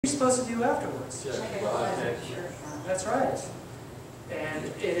you're supposed to do afterwards. That's right. And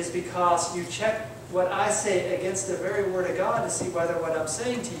it is because you check what I say against the very Word of God to see whether what I'm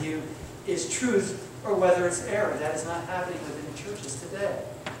saying to you is truth or whether it's error. That is not happening within the churches today.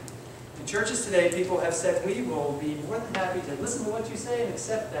 In churches today, people have said, we will be more than happy to listen to what you say and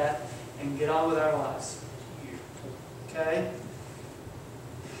accept that and get on with our lives. Okay?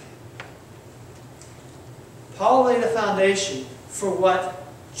 Paul laid a foundation for what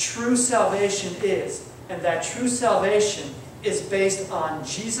true salvation is, and that true salvation is based on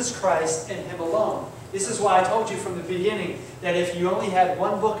Jesus Christ and Him alone. This is why I told you from the beginning that if you only had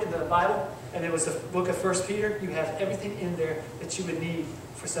one book in the Bible, and it was the book of 1 Peter, you have everything in there that you would need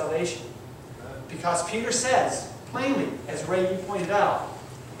for salvation. Because Peter says, plainly, as Ray, you pointed out,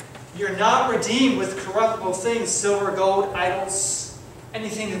 you're not redeemed with corruptible things, silver, gold, idols,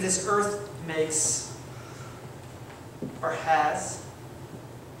 anything that this earth makes, or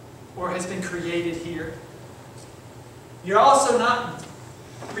has been created here. You're also not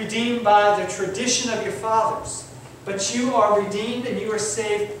redeemed by the tradition of your fathers, but you are redeemed and you are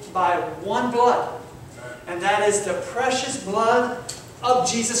saved by one blood, and that is the precious blood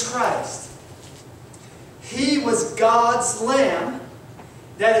of Jesus Christ. He was God's Lamb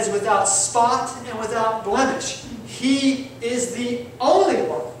that is without spot and without blemish. He is the only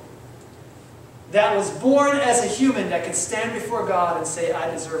one that was born as a human that could stand before God and say, I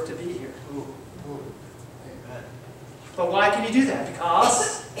deserve to be here. But why can he do that?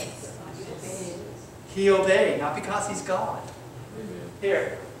 Because he obeyed, not because he's God.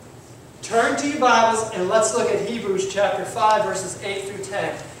 Here, turn to your Bibles and let's look at Hebrews chapter 5, verses 8 through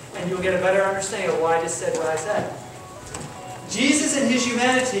 10, and you'll get a better understanding of why I just said what I said. Jesus in His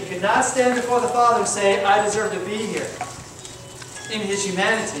humanity could not stand before the Father and say, I deserve to be here. In His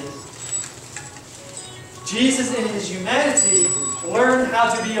humanity, Jesus in His humanity learned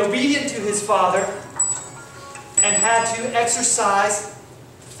how to be obedient to His Father and had to exercise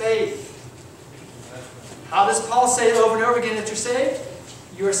faith. How does Paul say it over and over again that you're saved?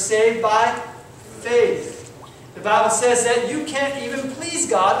 You are saved by faith. The Bible says that you can't even please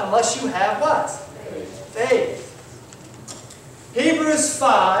God unless you have what? Faith. Hebrews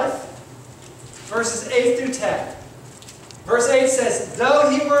 5, verses 8 through 10. Verse 8 says, though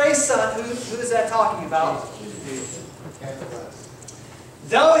he were a son, who is that talking about?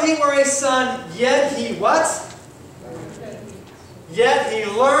 Though he were a son, yet he what? Yet he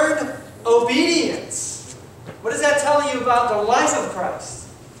learned obedience. What is that telling you about the life of Christ?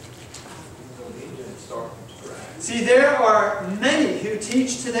 See, there are many who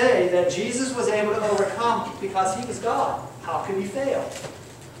teach today that Jesus was able to overcome because He was God. How could He fail?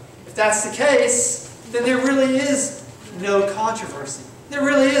 If that's the case, then there really is no controversy. There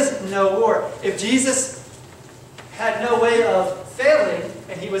really is no war. If Jesus had no way of failing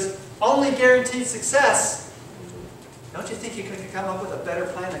and He was only guaranteed success, don't you think He could come up with a better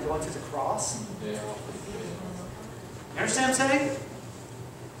plan than going to the cross? Yeah. You understand what I'm saying?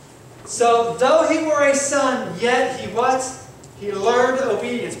 So, though he were a son, yet he what? He learned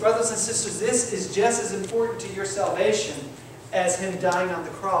obedience. Brothers and sisters, this is just as important to your salvation as Him dying on the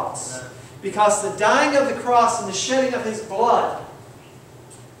cross. Because the dying of the cross and the shedding of His blood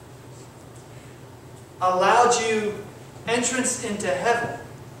allowed you entrance into heaven.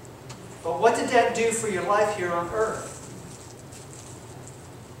 But what did that do for your life here on earth?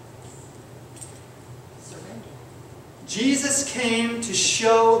 Jesus came to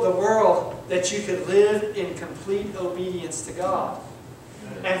show the world that you could live in complete obedience to God.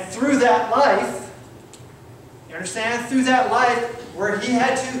 And through that life, you understand? Through that life where He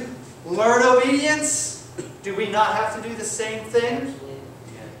had to learn obedience, do we not have to do the same thing?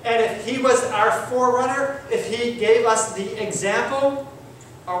 And if He was our forerunner, if He gave us the example,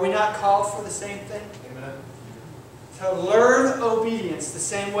 are we not called for the same thing? Amen. To learn obedience the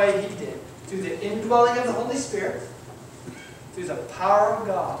same way He did, through the indwelling of the Holy Spirit, through the power of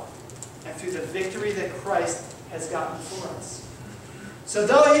God, and through the victory that Christ has gotten for us. So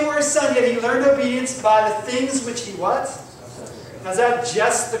though he were a son, yet he learned obedience by the things which he what? Now is that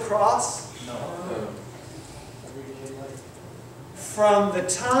just the cross? No. From the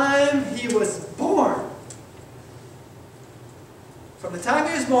time he was born, from the time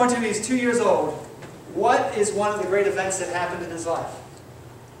he was born till he was 2 years old, what is one of the great events that happened in his life?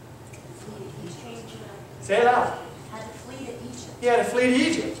 Say it out. He had to flee to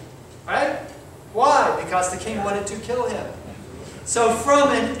Egypt. Right? Why? Because the king wanted to kill him. So from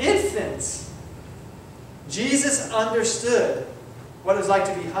an infant, Jesus understood what it was like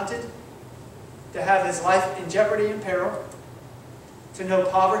to be hunted, to have his life in jeopardy and peril, to know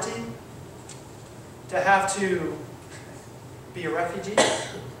poverty, to have to be a refugee,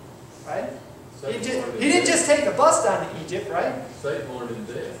 He didn't just take the bus down to Egypt, right? Satan wanted him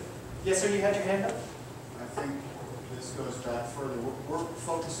dead. Yes, sir, you had your hand up? I think this goes back further. We're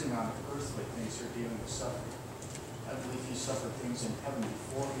focusing on earthly things here, dealing with suffering. I believe he suffered things in heaven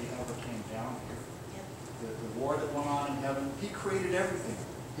before he ever came down here. The war that went on in heaven, he created everything.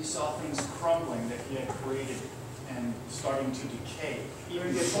 He saw things crumbling that he had created and starting to decay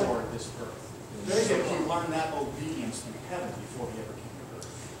even before this birth. So he learned that obedience in heaven before he ever came to earth.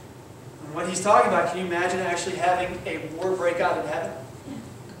 And what he's talking about, can you imagine actually having a war break out in heaven?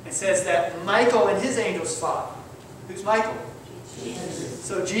 It says that Michael and his angels fought. Who's Michael? Jesus.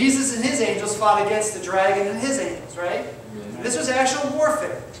 So Jesus and his angels fought against the dragon and his angels, right? And this was actual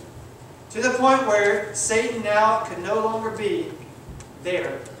warfare. To the point where Satan now could no longer be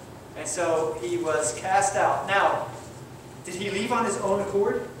there. And so he was cast out. Now, did he leave on his own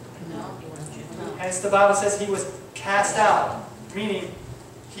accord? No. Hence the Bible says he was cast out, meaning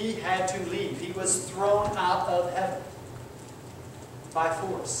he had to leave. He was thrown out of heaven by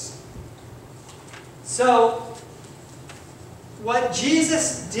force. So, what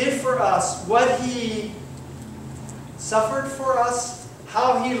Jesus did for us, what he suffered for us,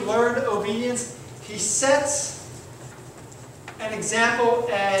 how he learned obedience, he sets an example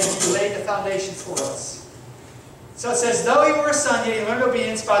and he laid the foundation for us. So it says, though he were a son, yet he learned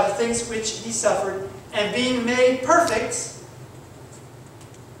obedience by the things which he suffered, and being made perfect.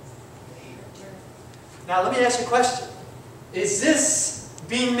 Now let me ask you a question. Is this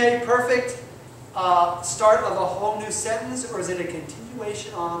being made perfect start of a whole new sentence, or is it a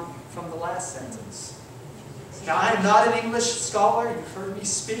continuation on from the last sentence? Now I am not an English scholar. You've heard me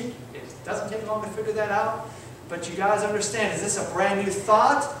speak. It doesn't take long to figure that out. But you guys understand, is this a brand new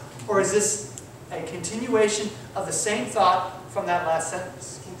thought, or is this a continuation of the same thought from that last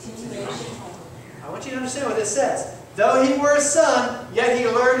sentence? Continuation. I want you to understand what this says. Though he were a son, yet he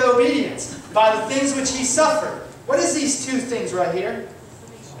learned obedience by the things which he suffered. What is these two things right here?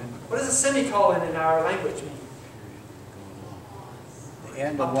 What does a semicolon in our language mean? The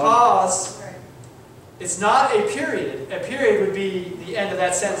end A of one. pause. It's not a period. A period would be the end of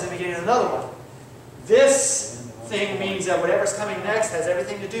that sentence and the beginning of another one. This thing means that whatever's coming next has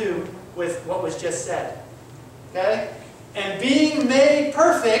everything to do with what was just said. Okay? And being made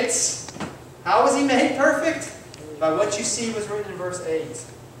perfect, how was he made perfect? By what you see was written in verse 8.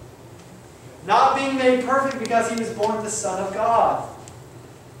 Not being made perfect because he was born the Son of God.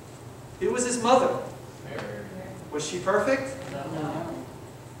 Who was his mother? Mary. Was she perfect? No.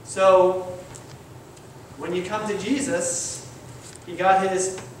 So, when you come to Jesus, he got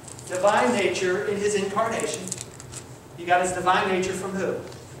his divine nature in his incarnation. He got his divine nature from who?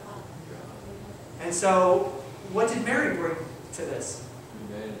 And so, what did Mary bring to this?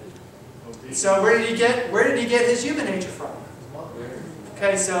 Humanity. So where did he get his human nature from?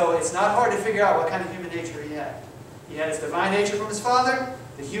 Okay, so it's not hard to figure out what kind of human nature he had. He had his divine nature from his father.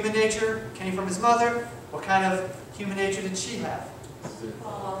 The human nature came from his mother. What kind of human nature did she have?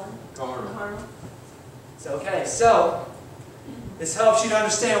 Carnal. So, okay, so this helps you to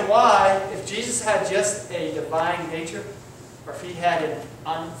understand why, if Jesus had just a divine nature, or if he had an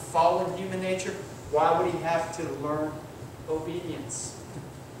unfallen human nature, why would he have to learn obedience?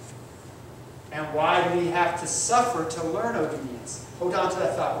 And why did he have to suffer to learn obedience? Hold on to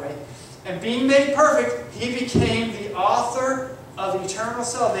that thought, Ray. And being made perfect, he became the author of eternal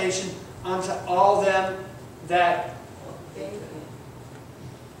salvation unto all them that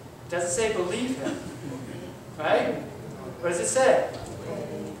doesn't say believe him. Right? What does it say?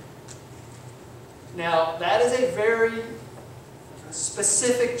 Now, that is a very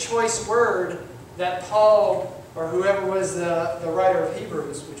specific choice word that Paul, or whoever was the writer of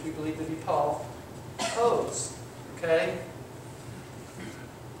Hebrews, which we believe to be Paul, chose. Okay?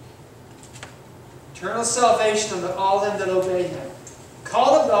 Eternal salvation unto all them that obey him.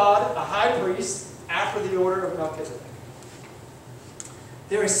 Called of God, a high priest, after the order of Melchizedek.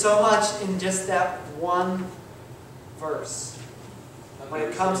 There is so much in just that one verse when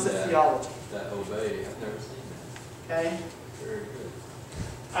it comes to theology. That obey, I've never seen that. Okay? Very good.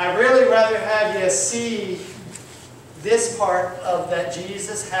 I'd really rather have you see this part of that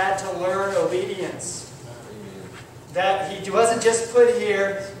Jesus had to learn obedience. Amen. That he wasn't just put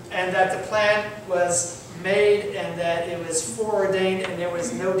here and that the plan was made and that it was foreordained and there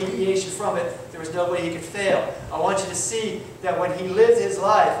was no deviation from it. There was no way he could fail. I want you to see that when he lived his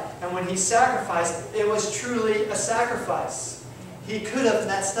life and when he sacrificed, it was truly a sacrifice. He could have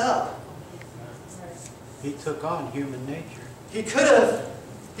messed up. He took on human nature. He could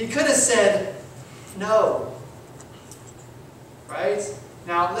have said no. Right?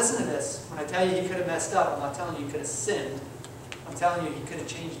 Now listen to this. When I tell you he could have messed up, I'm not telling you he could have sinned. I'm telling you he could have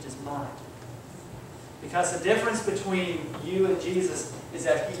changed his mind. Because the difference between you and Jesus is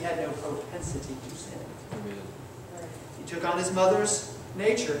that he had no propensity to sin. Amen. He took on his mother's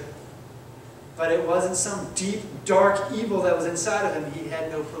nature, but it wasn't some deep, dark evil that was inside of him. He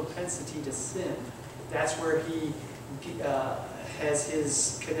had no propensity to sin. That's where he has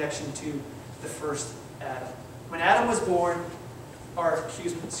his connection to the first Adam. When Adam was born, or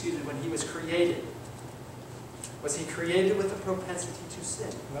excuse me, when he was created, was he created with a propensity to sin?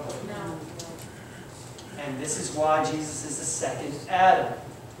 No. And this is why Jesus is the second Adam.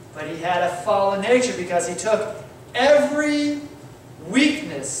 But he had a fallen nature because he took every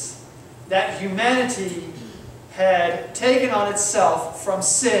weakness that humanity had taken on itself from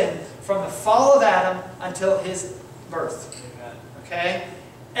sin, from the fall of Adam until his birth. Okay?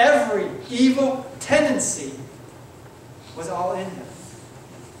 Every evil tendency was all in him.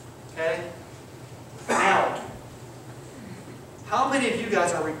 Okay? Now, how many of you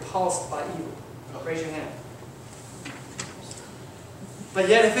guys are repulsed by evil? Raise your hand. But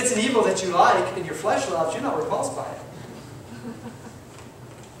yet, if it's an evil that you like and your flesh loves, you're not repulsed by it.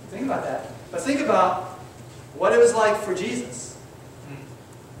 Think about that. But think about what it was like for Jesus,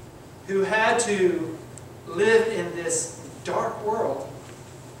 who had to live in this dark world,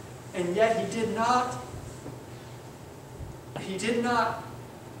 and yet he did not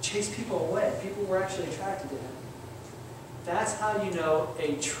chase people away. People were actually attracted to him. That's how you know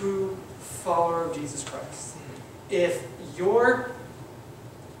a true follower of Jesus Christ. If your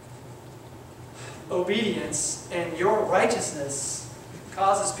obedience and your righteousness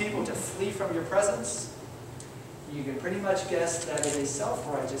causes people to flee from your presence, you can pretty much guess that it is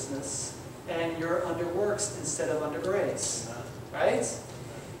self-righteousness and you're under works instead of under grace. Right?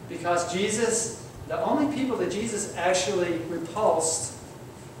 Because Jesus, the only people that Jesus actually repulsed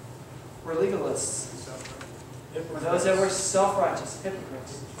were legalists. Were those that were self-righteous,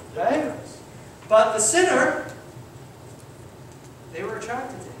 hypocrites. Right? But the sinner, they were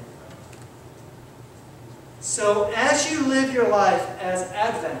attracted to him. So as you live your life as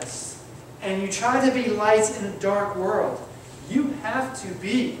Adventists, and you try to be lights in a dark world, you have to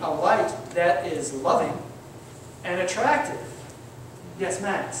be a light that is loving and attractive. Yes,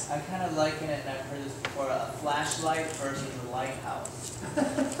 Max? I kind of liken it, and I've heard this before, a flashlight versus a lighthouse.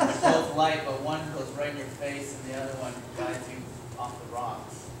 They're both light, but one goes right in your face, and the other one guides you off the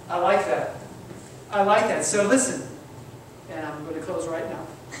rocks. I like that. I like that. So listen, and I'm going to close right now.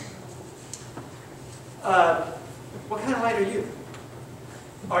 What kind of light are you?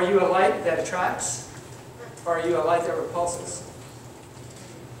 Are you a light that attracts? Or are you a light that repulses?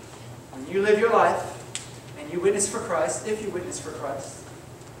 When you live your life and you witness for Christ, if you witness for Christ,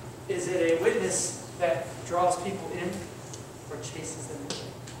 is it a witness that draws people in or chases them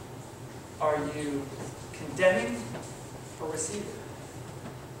away? Are you condemning or receiving?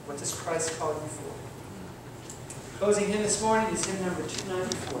 What does Christ call you for? Closing hymn this morning is hymn number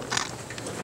 294.